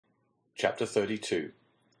Chapter 32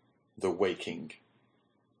 The Waking.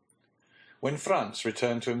 When Franz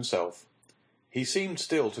returned to himself, he seemed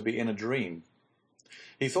still to be in a dream.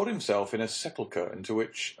 He thought himself in a sepulchre into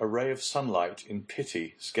which a ray of sunlight in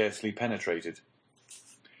pity scarcely penetrated.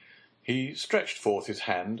 He stretched forth his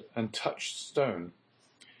hand and touched stone.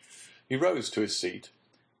 He rose to his seat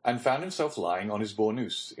and found himself lying on his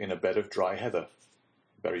bournous in a bed of dry heather,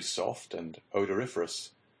 very soft and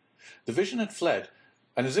odoriferous. The vision had fled,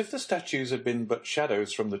 and as if the statues had been but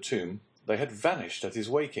shadows from the tomb, they had vanished at his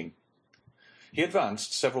waking. He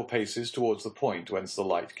advanced several paces towards the point whence the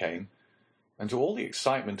light came, and to all the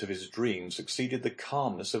excitement of his dream succeeded the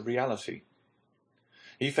calmness of reality.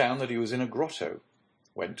 He found that he was in a grotto,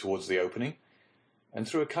 went towards the opening, and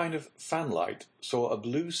through a kind of fanlight saw a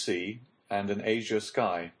blue sea and an azure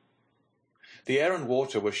sky. The air and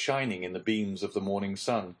water were shining in the beams of the morning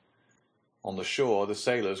sun. On the shore the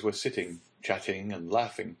sailors were sitting, chatting and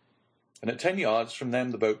laughing, and at 10 yards from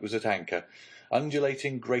them the boat was at anchor,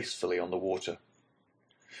 undulating gracefully on the water.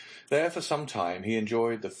 There for some time he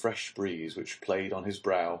enjoyed the fresh breeze which played on his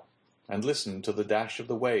brow, and listened to the dash of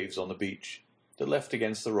the waves on the beach, that left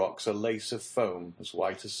against the rocks a lace of foam as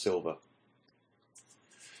white as silver.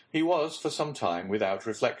 He was for some time without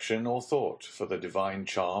reflection or thought for the divine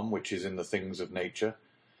charm which is in the things of nature,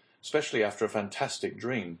 especially after a fantastic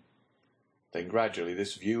dream. Then gradually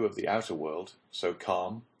this view of the outer world, so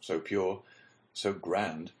calm, so pure, so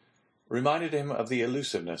grand, reminded him of the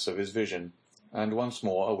elusiveness of his vision, and once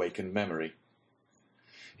more awakened memory.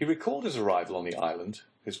 He recalled his arrival on the island,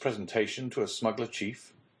 his presentation to a smuggler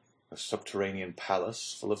chief, a subterranean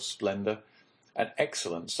palace full of splendour, an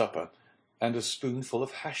excellent supper, and a spoonful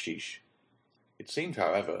of hashish. It seemed,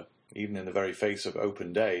 however, even in the very face of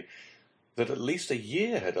open day, that at least a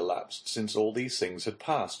year had elapsed since all these things had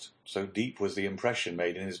passed, so deep was the impression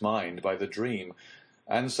made in his mind by the dream,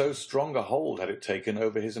 and so strong a hold had it taken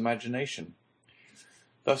over his imagination.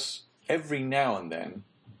 Thus, every now and then,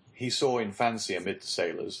 he saw in fancy amid the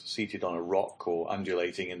sailors, seated on a rock or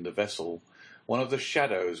undulating in the vessel, one of the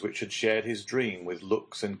shadows which had shared his dream with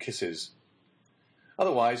looks and kisses.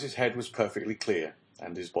 Otherwise his head was perfectly clear,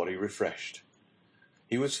 and his body refreshed.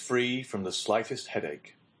 He was free from the slightest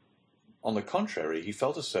headache. On the contrary, he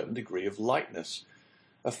felt a certain degree of lightness,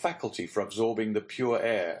 a faculty for absorbing the pure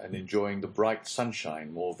air and enjoying the bright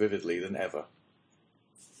sunshine more vividly than ever.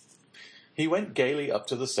 He went gaily up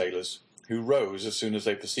to the sailors, who rose as soon as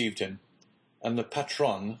they perceived him, and the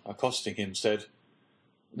patron, accosting him, said,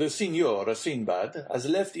 "The Signor Sinbad has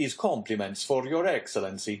left his compliments for your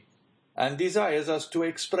Excellency, and desires us to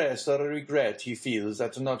express the regret he feels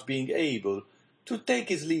at not being able to take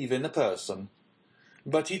his leave in person.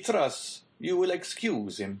 But he trusts you will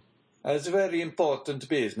excuse him, as very important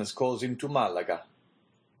business calls him to Malaga."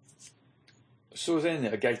 "So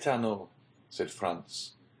then, Gaetano," said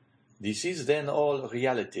Franz, "this is then all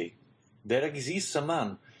reality. There exists a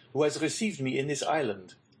man who has received me in this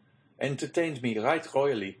island, entertained me right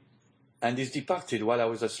royally, and is departed while I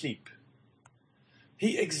was asleep.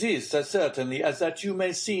 He exists as certainly as that you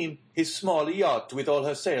may see his small yacht with all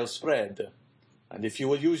her sails spread, and if you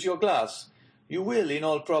will use your glass, you will, in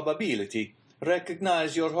all probability,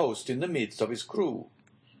 recognize your host in the midst of his crew."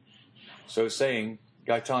 So saying,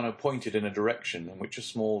 Gaetano pointed in a direction in which a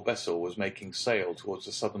small vessel was making sail towards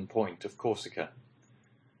the southern point of Corsica.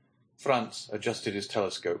 Franz adjusted his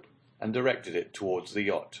telescope and directed it towards the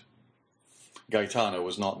yacht. Gaetano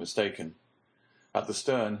was not mistaken. At the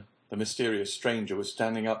stern, the mysterious stranger was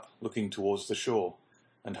standing up, looking towards the shore,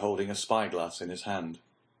 and holding a spyglass in his hand.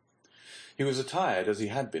 He was attired as he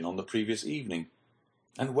had been on the previous evening,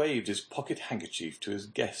 and waved his pocket handkerchief to his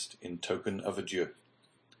guest in token of adieu.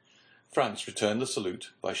 Franz returned the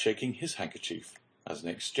salute by shaking his handkerchief, as an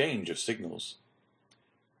exchange of signals.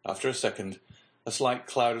 After a second, a slight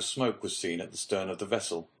cloud of smoke was seen at the stern of the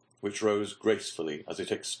vessel, which rose gracefully as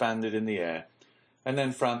it expanded in the air, and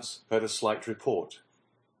then Franz heard a slight report.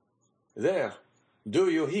 "There, do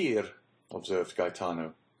you hear?" observed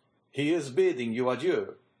Gaetano. "He is bidding you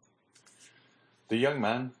adieu." The young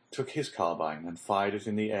man took his carbine and fired it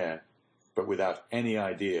in the air, but without any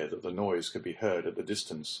idea that the noise could be heard at the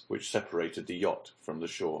distance which separated the yacht from the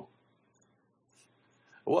shore.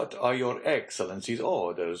 "What are your Excellency's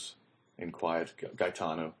orders?" inquired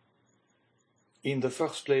Gaetano. "In the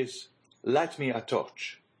first place, light me a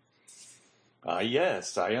torch." "Ah,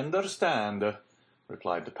 yes, I understand,"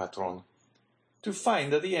 replied the patron. "To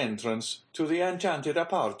find the entrance to the enchanted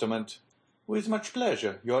apartment. With much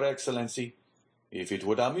pleasure, your Excellency. If it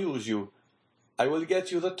would amuse you, I will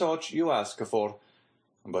get you the torch you ask for.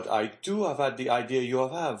 But I too have had the idea you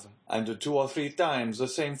have, and 2 or 3 times the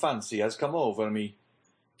same fancy has come over me.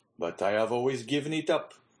 but I have always given it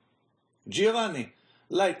up. Giovanni,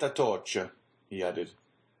 light a torch, he added,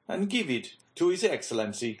 and give it to His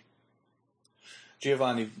Excellency.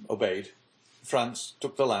 Giovanni obeyed. Franz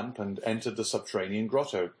took the lamp and entered the subterranean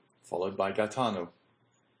grotto, followed by Gaetano.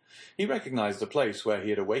 He recognized the place where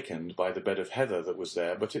he had awakened by the bed of heather that was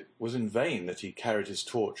there, but it was in vain that he carried his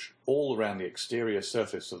torch all around the exterior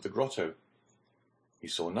surface of the grotto. He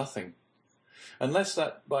saw nothing, unless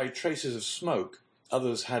that by traces of smoke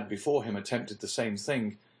others had before him attempted the same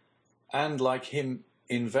thing, and like him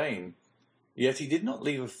in vain. Yet he did not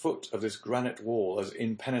leave a foot of this granite wall as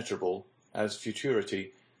impenetrable as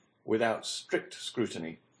futurity without strict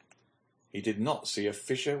scrutiny. He did not see a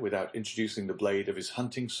fissure without introducing the blade of his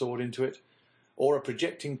hunting sword into it, or a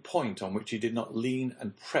projecting point on which he did not lean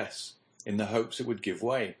and press in the hopes it would give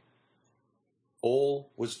way. All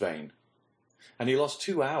was vain, and he lost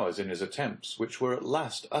 2 hours in his attempts, which were at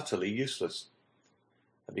last utterly useless.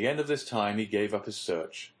 At the end of this time he gave up his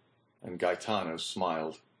search, and Gaetano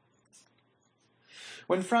smiled.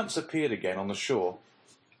 When Franz appeared again on the shore,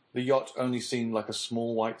 the yacht only seemed like a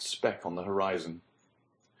small white speck on the horizon.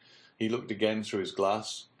 He looked again through his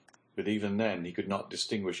glass, but even then he could not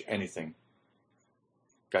distinguish anything.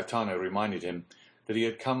 Gaetano reminded him that he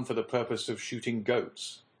had come for the purpose of shooting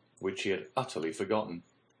goats, which he had utterly forgotten.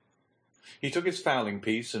 He took his fowling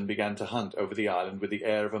piece and began to hunt over the island with the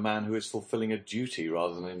air of a man who is fulfilling a duty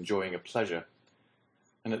rather than enjoying a pleasure,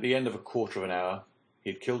 and at the end of a quarter of an hour he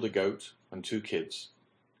had killed a goat and 2 kids.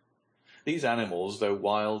 These animals, though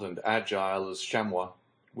wild and agile as chamois,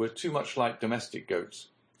 were too much like domestic goats,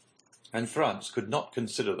 and Franz could not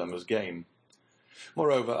consider them as game.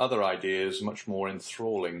 Moreover, other ideas, much more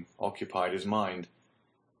enthralling, occupied his mind.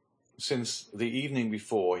 Since the evening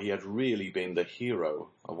before he had really been the hero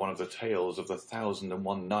of one of the tales of the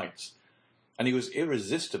 1001 Nights, and he was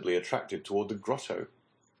irresistibly attracted toward the grotto.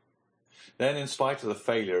 Then, in spite of the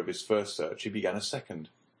failure of his first search, he began a second,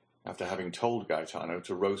 after having told Gaetano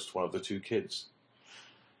to roast one of the 2 kids.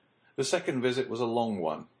 The second visit was a long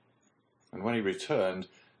one, and when he returned,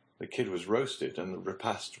 the kid was roasted and the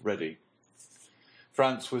repast ready.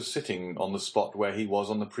 Franz was sitting on the spot where he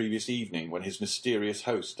was on the previous evening when his mysterious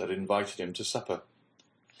host had invited him to supper,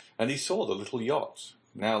 and he saw the little yacht,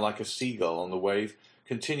 now like a seagull on the wave,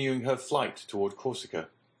 continuing her flight toward Corsica.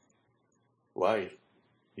 "Why,"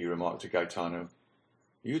 he remarked to Gaetano,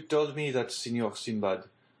 "you told me that Signor Sinbad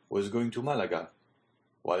was going to Malaga,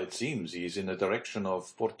 while it seems he is in the direction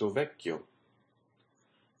of Porto Vecchio."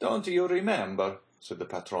 "Don't you remember," said the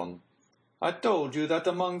patron, "I told you that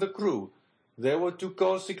among the crew there were 2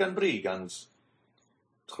 Corsican brigands."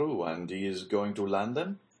 "True, and he is going to land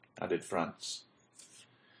them?" added Franz.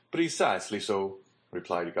 "Precisely so,"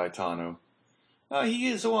 replied Gaetano. "He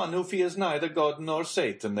is one who fears neither God nor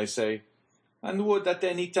Satan, they say, and would at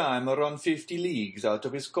any time run 50 leagues out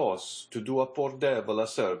of his course to do a poor devil a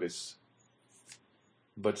service."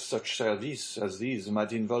 "But such service as these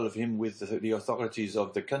might involve him with the authorities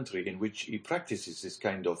of the country in which he practices this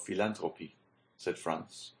kind of philanthropy," said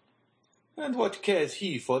Franz. "And what cares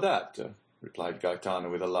he for that?" replied Gaetano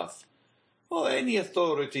with a laugh. "Or any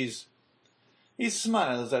authorities? He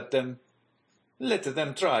smiles at them. Let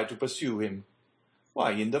them try to pursue him.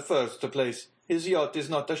 Why, in the first place, his yacht is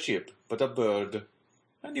not a ship, but a bird,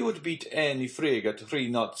 and he would beat any frigate 3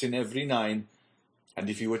 knots in every 9. And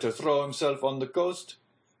if he were to throw himself on the coast,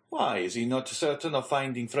 why, is he not certain of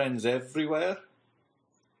finding friends everywhere?"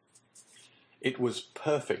 It was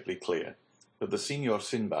perfectly clear that the Signor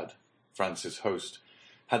Sinbad, Franz's host,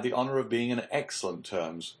 had the honour of being in excellent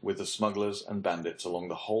terms with the smugglers and bandits along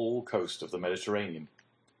the whole coast of the Mediterranean,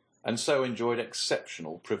 and so enjoyed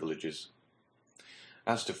exceptional privileges.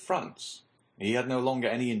 As to Franz, he had no longer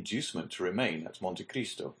any inducement to remain at Monte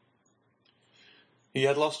Cristo. He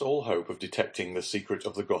had lost all hope of detecting the secret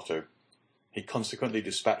of the grotto. He consequently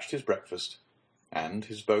dispatched his breakfast, and,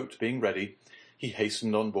 his boat being ready, he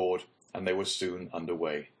hastened on board, and they were soon under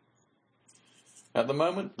way. At the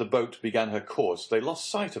moment the boat began her course, they lost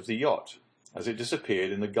sight of the yacht, as it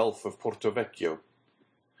disappeared in the Gulf of Porto Vecchio.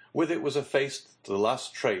 With it was effaced the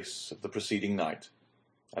last trace of the preceding night,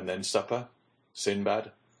 and then supper,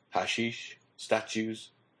 Sinbad, hashish, statues,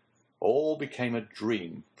 all became a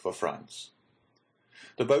dream for Franz.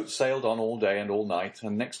 The boat sailed on all day and all night,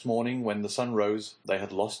 and next morning, when the sun rose, they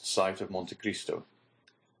had lost sight of Monte Cristo.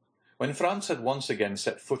 When Franz had once again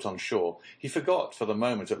set foot on shore, he forgot, for the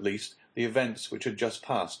moment at least, the events which had just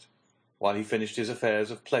passed, while he finished his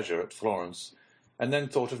affairs of pleasure at Florence, and then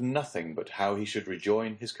thought of nothing but how he should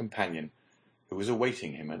rejoin his companion, who was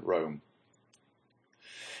awaiting him at Rome.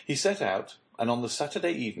 He set out, and on the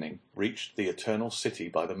Saturday evening reached the Eternal City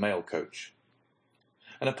by the mail coach.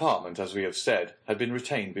 An apartment, as we have said, had been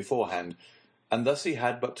retained beforehand, and thus he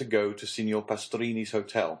had but to go to Signor Pastrini's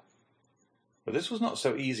hotel. But this was not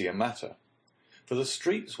so easy a matter, for the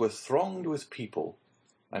streets were thronged with people,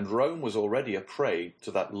 and Rome was already a prey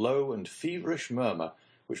to that low and feverish murmur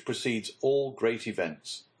which precedes all great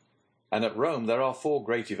events. And at Rome there are 4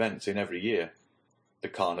 great events in every year: the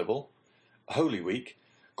Carnival, Holy Week,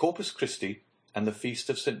 Corpus Christi, and the Feast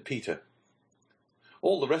of St. Peter.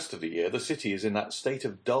 All the rest of the year the city is in that state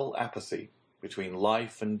of dull apathy between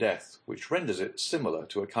life and death which renders it similar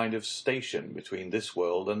to a kind of station between this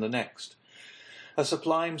world and the next, a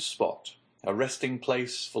sublime spot, a resting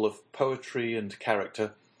place full of poetry and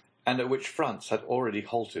character, and at which France had already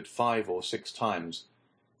halted 5 or 6 times,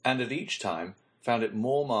 and at each time found it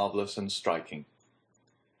more marvellous and striking.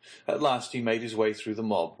 At last he made his way through the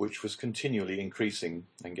mob, which was continually increasing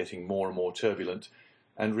and getting more and more turbulent,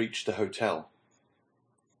 and reached the hotel.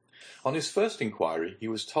 On his first inquiry he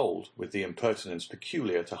was told, with the impertinence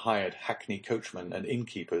peculiar to hired hackney coachmen and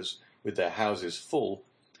innkeepers with their houses full,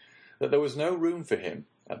 that there was no room for him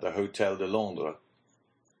at the Hôtel de Londres.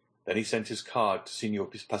 Then he sent his card to Signor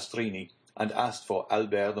Pastrini and asked for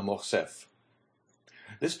Albert de Morcerf.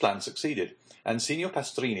 This plan succeeded, and Signor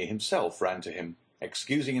Pastrini himself ran to him,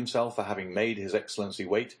 excusing himself for having made his Excellency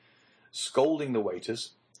wait, scolding the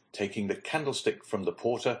waiters, taking the candlestick from the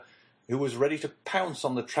porter, who was ready to pounce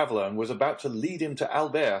on the traveller and was about to lead him to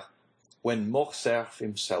Albert, when Morcerf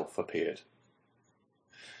himself appeared.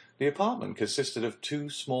 The apartment consisted of 2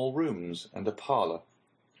 small rooms and a parlour.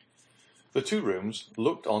 The 2 rooms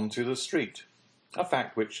looked on to the street, a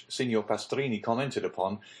fact which Signor Pastrini commented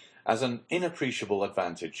upon as an inappreciable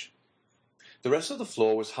advantage. The rest of the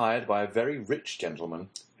floor was hired by a very rich gentleman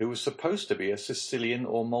who was supposed to be a Sicilian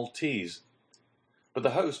or Maltese, but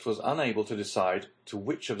the host was unable to decide to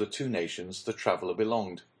which of the 2 nations the traveller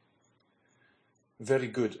belonged. "Very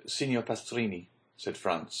good, Signor Pastrini," said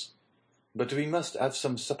Franz, "but we must have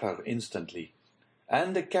some supper instantly,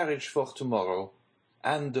 and a carriage for tomorrow,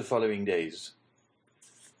 and the following days."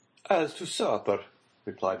 "As to supper,"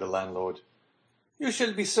 replied the landlord, "you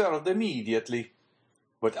shall be served immediately.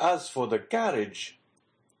 But as for the carriage—"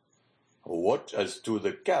 "What as to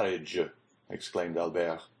the carriage?" exclaimed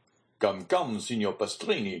Albert. "Come, come, Signor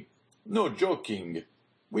Pastrini, no joking.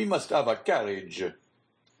 We must have a carriage."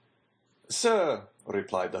 "Sir,"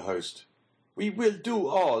 replied the host, "we will do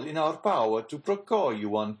all in our power to procure you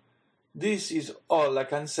one. This is all I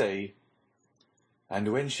can say."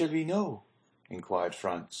 "And when shall we know?" inquired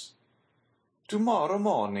Franz. "Tomorrow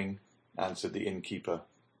morning," answered the innkeeper.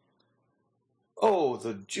 "Oh,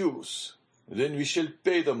 the deuce! Then we shall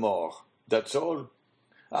pay the more, that's all.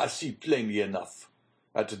 I see plainly enough.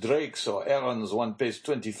 At Drake's or Aaron's one pays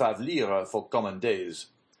 25 lire for common days,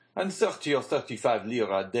 and 30 or 35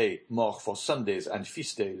 lire a day more for Sundays and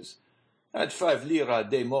feast days. At 5 lire a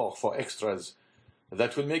day more for extras,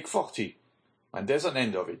 that will make 40, and there's an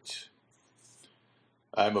end of it.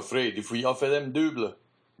 I am afraid, if we offer them double,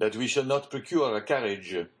 that we shall not procure a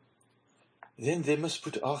carriage." "Then they must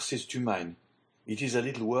put horses to mine. It is a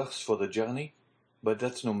little worse for the journey, but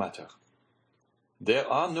that's no matter." "There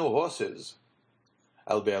are no horses."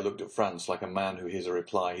 Albert looked at Franz like a man who hears a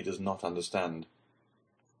reply he does not understand.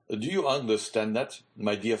 "Do you understand that,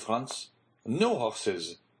 my dear Franz? No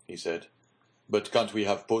horses," he said. "But can't we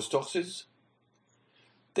have post horses?"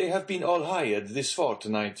 "They have been all hired this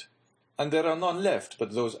fortnight, and there are none left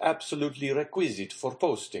but those absolutely requisite for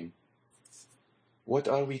posting." "What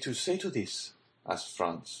are we to say to this?" asked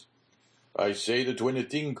Franz. "I say that when a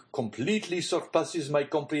thing completely surpasses my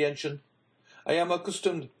comprehension, I am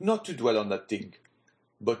accustomed not to dwell on that thing,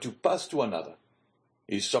 but to pass to another.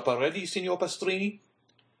 Is supper ready, Signor Pastrini?"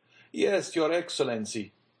 "Yes, your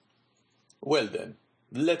Excellency." "Well then,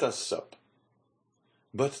 let us sup."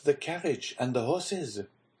 "But the carriage and the horses,"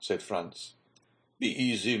 said Franz. "Be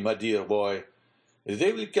easy, my dear boy.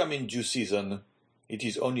 They will come in due season. It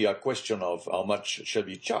is only a question of how much shall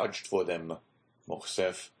be charged for them."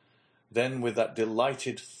 Morcerf, then with that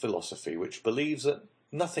delighted philosophy which believes that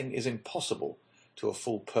nothing is impossible to a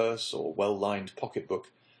full purse or well-lined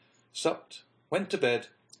pocket-book, supped, went to bed,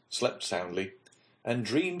 slept soundly, and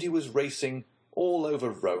dreamed he was racing all over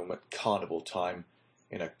Rome at carnival time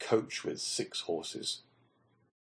in a coach with 6 horses.